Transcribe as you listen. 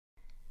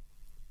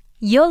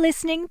You're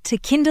listening to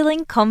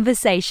Kindling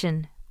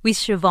Conversation with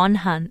Siobhan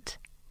Hunt,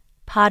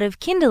 part of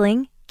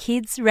Kindling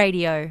Kids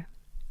Radio.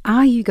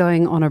 Are you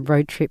going on a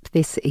road trip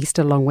this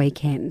Easter long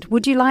weekend?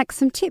 Would you like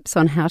some tips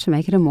on how to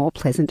make it a more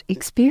pleasant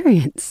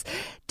experience?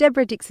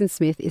 Deborah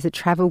Dickson-Smith is a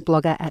travel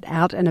blogger at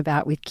Out and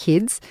About with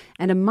Kids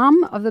and a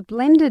mum of a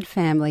blended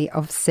family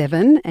of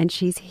 7, and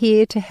she's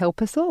here to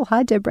help us all.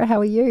 Hi, Deborah. How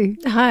are you?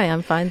 Hi,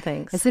 I'm fine,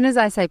 thanks. As soon as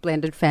I say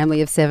blended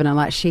family of 7, I'm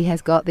like, she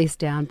has got this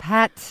down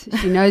pat.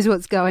 She knows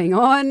what's going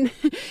on.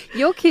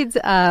 Your kids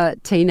are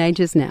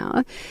teenagers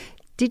now.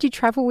 Did you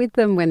travel with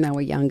them when they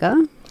were younger?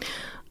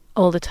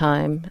 All the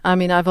time. I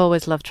mean, I've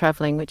always loved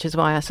travelling, which is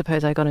why I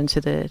suppose I got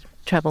into the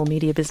travel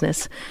media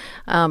business.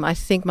 I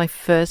think my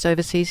first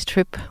overseas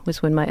trip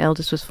was when my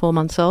eldest was 4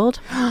 months old.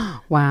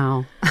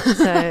 Wow.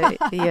 So,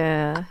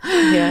 yeah.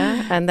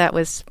 And that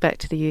was back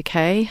to the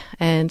UK.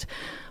 And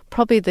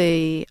probably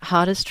the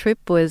hardest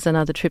trip was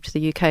another trip to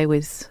the UK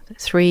with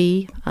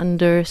 3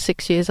 under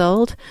 6 years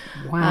old.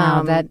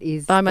 Wow, that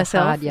is by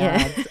myself. Hard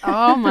yards. Yeah.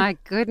 Oh, my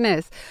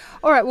goodness.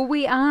 All right, well,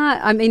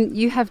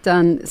 you have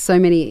done so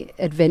many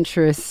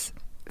adventurous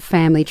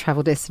family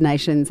travel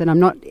destinations, and I'm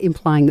not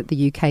implying that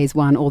the UK is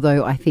one,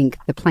 although I think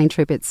the plane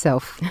trip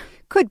itself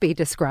could be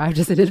described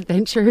as an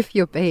adventure if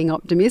you're being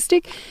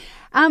optimistic.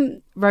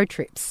 Road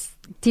trips.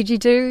 Did you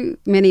do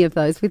many of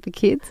those with the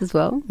kids as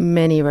well?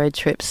 Many road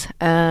trips.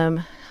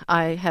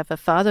 I have a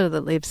father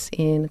that lives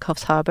in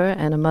Coffs Harbour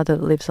and a mother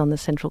that lives on the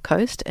Central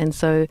Coast, and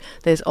so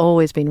there's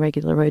always been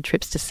regular road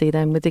trips to see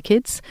them with the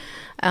kids.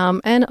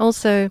 And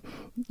also,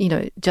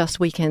 just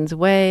weekends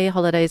away,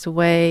 holidays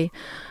away.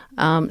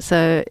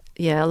 So,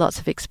 yeah, lots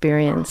of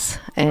experience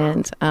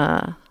and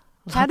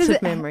lots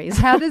of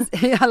memories.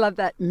 I love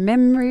that,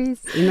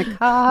 memories in the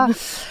car.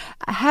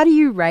 How do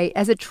you rate,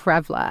 as a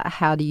traveller,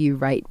 how do you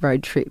rate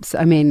road trips?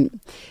 I mean,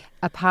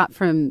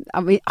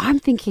 I'm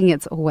thinking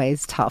it's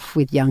always tough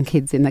with young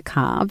kids in the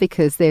car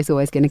because there's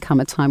always going to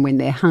come a time when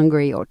they're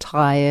hungry or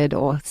tired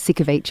or sick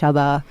of each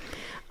other.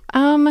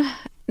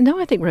 No,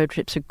 I think road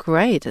trips are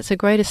great. It's a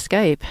great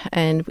escape.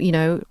 And,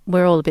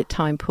 we're all a bit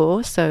time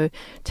poor. So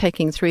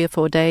taking 3 or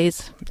 4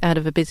 days out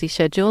of a busy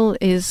schedule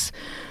is,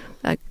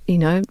 I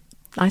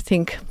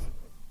think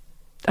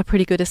a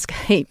pretty good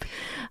escape.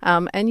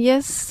 And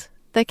yes,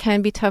 they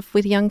can be tough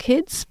with young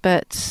kids,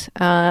 but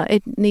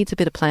it needs a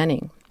bit of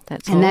planning.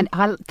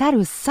 That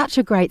was such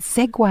a great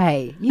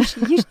segue.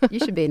 You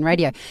should be in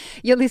radio.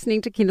 You're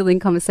listening to Kindling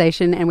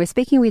Conversation, and we're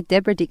speaking with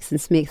Deborah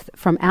Dickson-Smith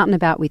from Out and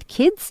About with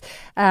Kids.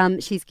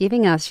 She's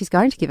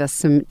going to give us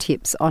some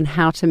tips on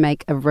how to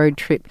make a road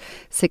trip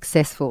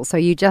successful. So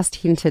you just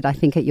hinted, I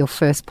think, at your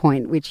first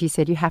point, which you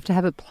said you have to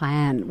have a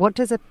plan. What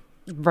does a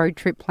road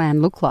trip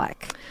plan look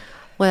like?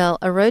 Well,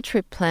 a road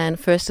trip plan,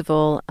 first of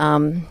all,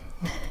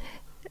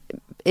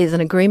 is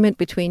an agreement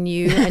between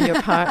you and your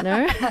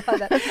partner.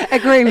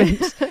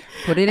 Agreement.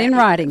 Put it in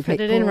writing, people. Put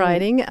it in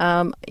writing. When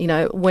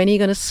are you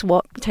going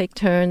to take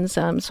turns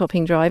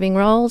swapping driving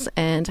roles,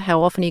 and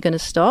how often are you going to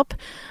stop?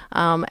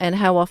 And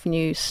how often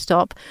you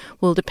stop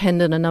will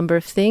depend on a number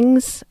of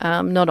things,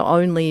 not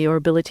only your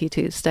ability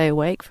to stay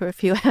awake for a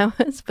few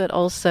hours, but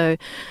also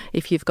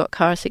if you've got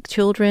car sick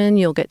children,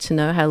 you'll get to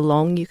know how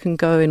long you can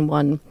go in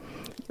one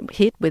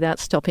hit without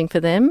stopping for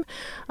them.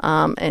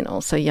 And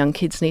also young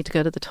kids need to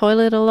go to the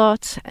toilet a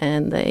lot,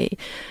 and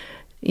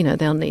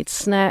they'll need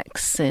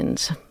snacks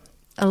and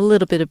a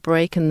little bit of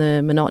break in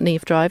the monotony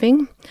of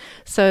driving.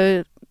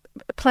 So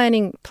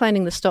planning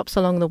the stops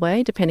along the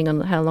way, depending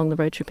on how long the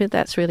road trip is,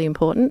 that's really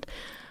important.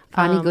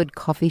 Finding good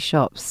coffee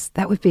shops,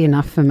 that would be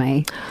enough for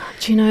me.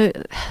 Do you know,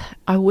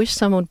 I wish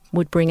someone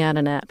would bring out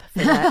an app for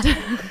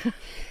that.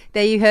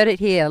 There, you heard it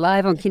here,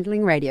 live on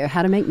Kindling Radio,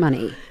 how to make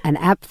money, an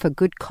app for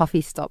good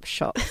coffee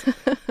shops.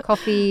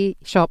 Coffee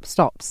shop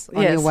stops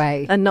on your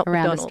way and not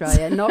around McDonald's.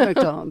 Australia. Not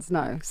McDonald's,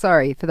 no.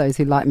 Sorry for those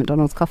who like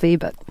McDonald's coffee,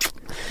 but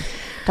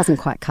doesn't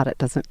quite cut it,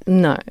 does it?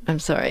 No, I'm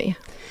sorry.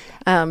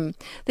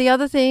 The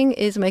other thing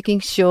is making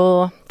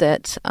sure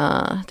that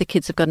the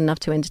kids have got enough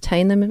to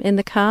entertain them in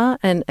the car,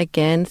 and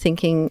again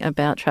thinking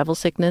about travel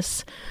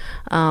sickness.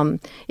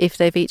 If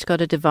they've each got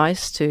a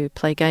device to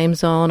play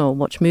games on or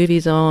watch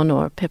movies on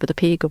or Peppa the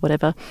Pig or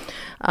whatever,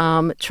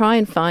 try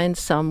and find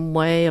some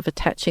way of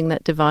attaching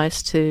that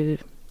device to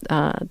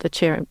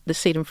the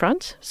seat in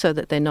front, so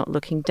that they're not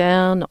looking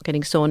down, not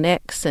getting sore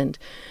necks, and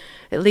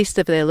at least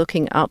if they're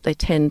looking up, they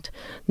tend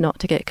not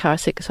to get car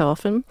sick so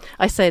often.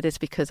 I say this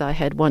because I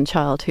had one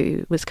child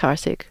who was car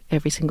sick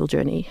every single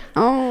journey.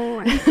 Oh,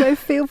 I so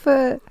feel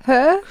for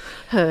her.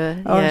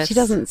 Yes. She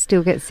doesn't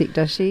still get sick,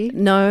 does she?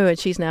 No, and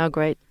she's now a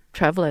great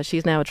traveller.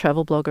 She's now a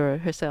travel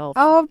blogger herself.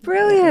 Oh,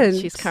 brilliant.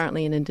 She's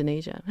currently in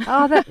Indonesia.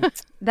 Oh,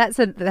 that's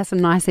a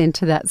nice end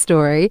to that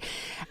story.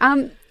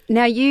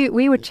 Now,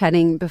 we were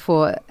chatting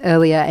before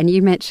earlier, and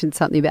you mentioned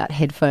something about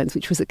headphones,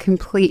 which was a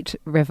complete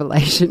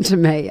revelation to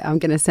me. I'm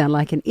going to sound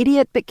like an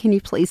idiot, but can you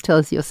please tell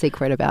us your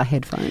secret about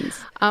headphones?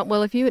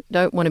 Well, if you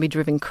don't want to be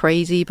driven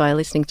crazy by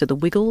listening to the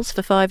Wiggles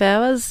for 5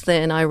 hours,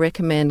 then I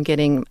recommend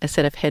getting a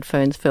set of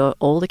headphones for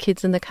all the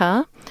kids in the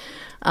car.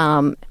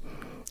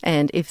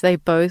 And if they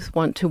both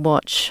want to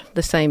watch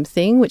the same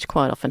thing, which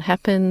quite often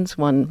happens,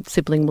 one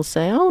sibling will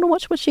say, I want to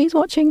watch what she's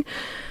watching,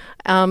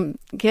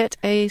 get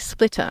a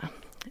splitter.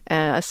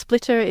 A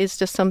splitter is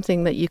just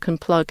something that you can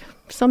plug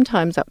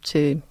sometimes up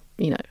to,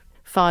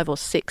 5 or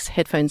 6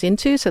 headphones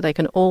into, so they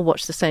can all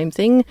watch the same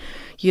thing.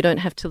 You don't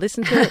have to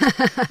listen to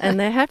it, and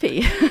they're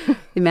happy. The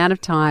amount of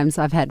times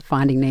I've had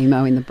Finding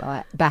Nemo in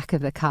the back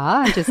of the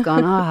car and just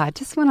gone, I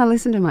just want to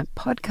listen to my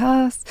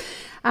podcast.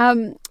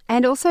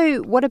 And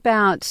also, what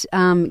about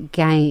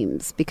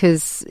games?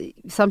 Because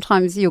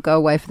sometimes you'll go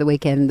away for the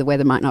weekend, the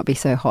weather might not be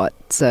so hot,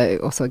 so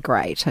also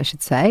great, I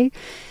should say,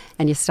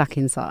 and you're stuck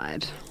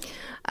inside.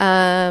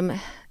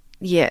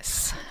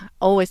 Yes.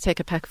 Always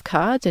take a pack of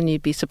cards, and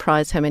you'd be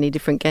surprised how many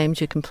different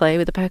games you can play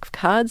with a pack of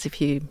cards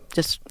if you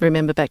just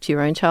remember back to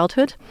your own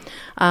childhood.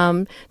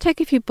 Take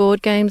a few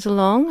board games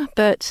along,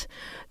 but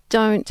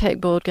don't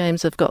take board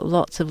games that have got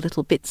lots of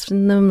little bits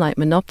in them, like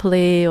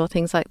Monopoly or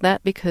things like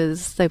that,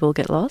 because they will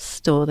get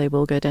lost or they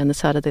will go down the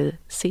side of the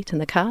seat in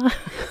the car.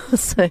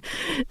 So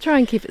try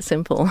and keep it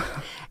simple.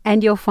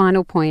 And your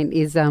final point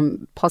is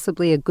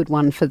possibly a good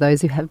one for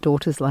those who have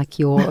daughters like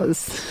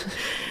yours.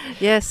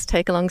 Yes,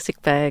 take along sick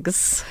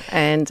bags.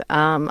 And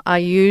I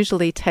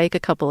usually take a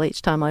couple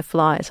each time I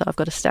fly, so I've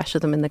got a stash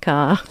of them in the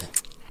car.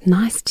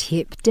 Nice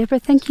tip. Deborah,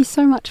 thank you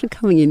so much for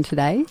coming in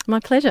today. My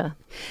pleasure.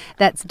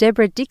 That's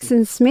Deborah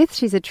Dickson-Smith.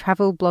 She's a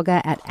travel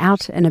blogger at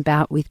Out and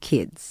About with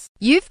Kids.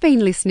 You've been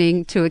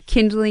listening to a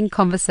Kindling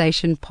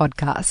Conversation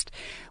podcast.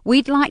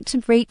 We'd like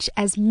to reach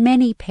as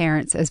many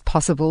parents as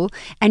possible,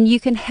 and you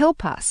can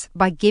help us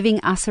by giving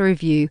us a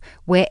review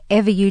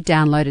wherever you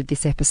downloaded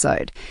this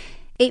episode.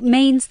 It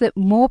means that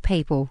more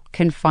people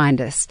can find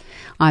us.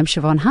 I'm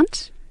Siobhan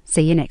Hunt.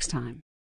 See you next time.